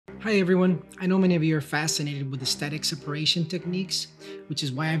Hi everyone, I know many of you are fascinated with the static separation techniques, which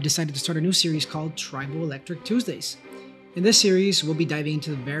is why I've decided to start a new series called Triboelectric Tuesdays. In this series, we'll be diving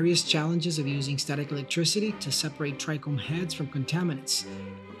into the various challenges of using static electricity to separate trichome heads from contaminants.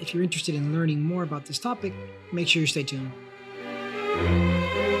 If you're interested in learning more about this topic, make sure you stay tuned.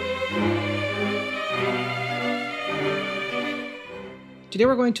 Today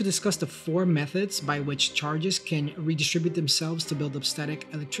we're going to discuss the four methods by which charges can redistribute themselves to build up static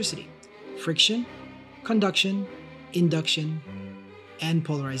electricity: friction, conduction, induction, and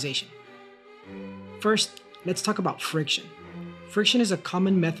polarization. First, let's talk about friction. Friction is a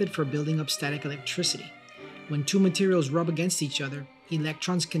common method for building up static electricity. When two materials rub against each other,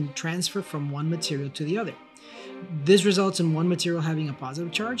 electrons can transfer from one material to the other. This results in one material having a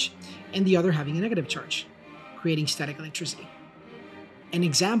positive charge and the other having a negative charge, creating static electricity. An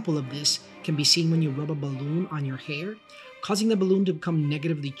example of this can be seen when you rub a balloon on your hair, causing the balloon to become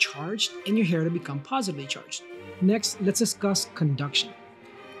negatively charged and your hair to become positively charged. Next, let's discuss conduction.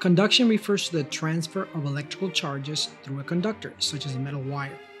 Conduction refers to the transfer of electrical charges through a conductor, such as a metal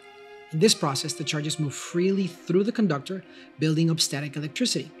wire. In this process, the charges move freely through the conductor, building up static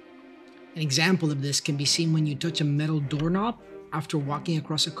electricity. An example of this can be seen when you touch a metal doorknob after walking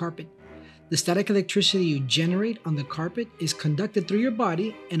across a carpet. The static electricity you generate on the carpet is conducted through your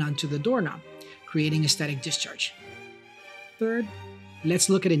body and onto the doorknob, creating a static discharge. Third, let's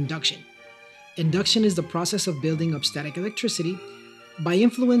look at induction. Induction is the process of building up static electricity by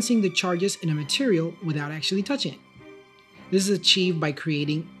influencing the charges in a material without actually touching it. This is achieved by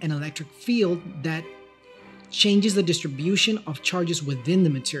creating an electric field that changes the distribution of charges within the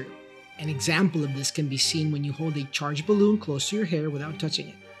material. An example of this can be seen when you hold a charged balloon close to your hair without touching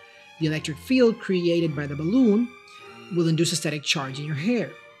it. The electric field created by the balloon will induce a static charge in your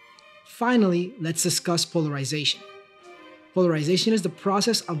hair. Finally, let's discuss polarization. Polarization is the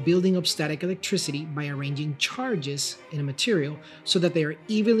process of building up static electricity by arranging charges in a material so that they are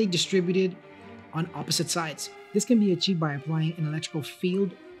evenly distributed on opposite sides. This can be achieved by applying an electrical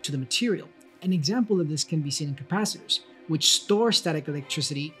field to the material. An example of this can be seen in capacitors, which store static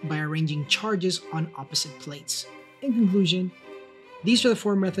electricity by arranging charges on opposite plates. In conclusion, these are the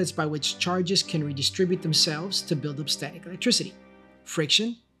four methods by which charges can redistribute themselves to build up static electricity: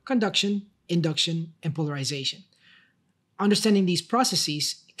 friction, conduction, induction, and polarization. Understanding these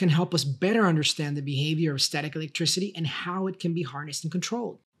processes can help us better understand the behavior of static electricity and how it can be harnessed and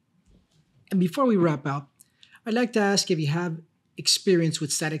controlled. And before we wrap up, I'd like to ask if you have experience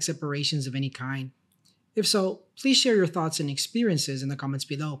with static separations of any kind. If so, please share your thoughts and experiences in the comments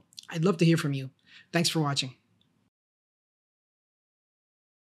below. I'd love to hear from you. Thanks for watching.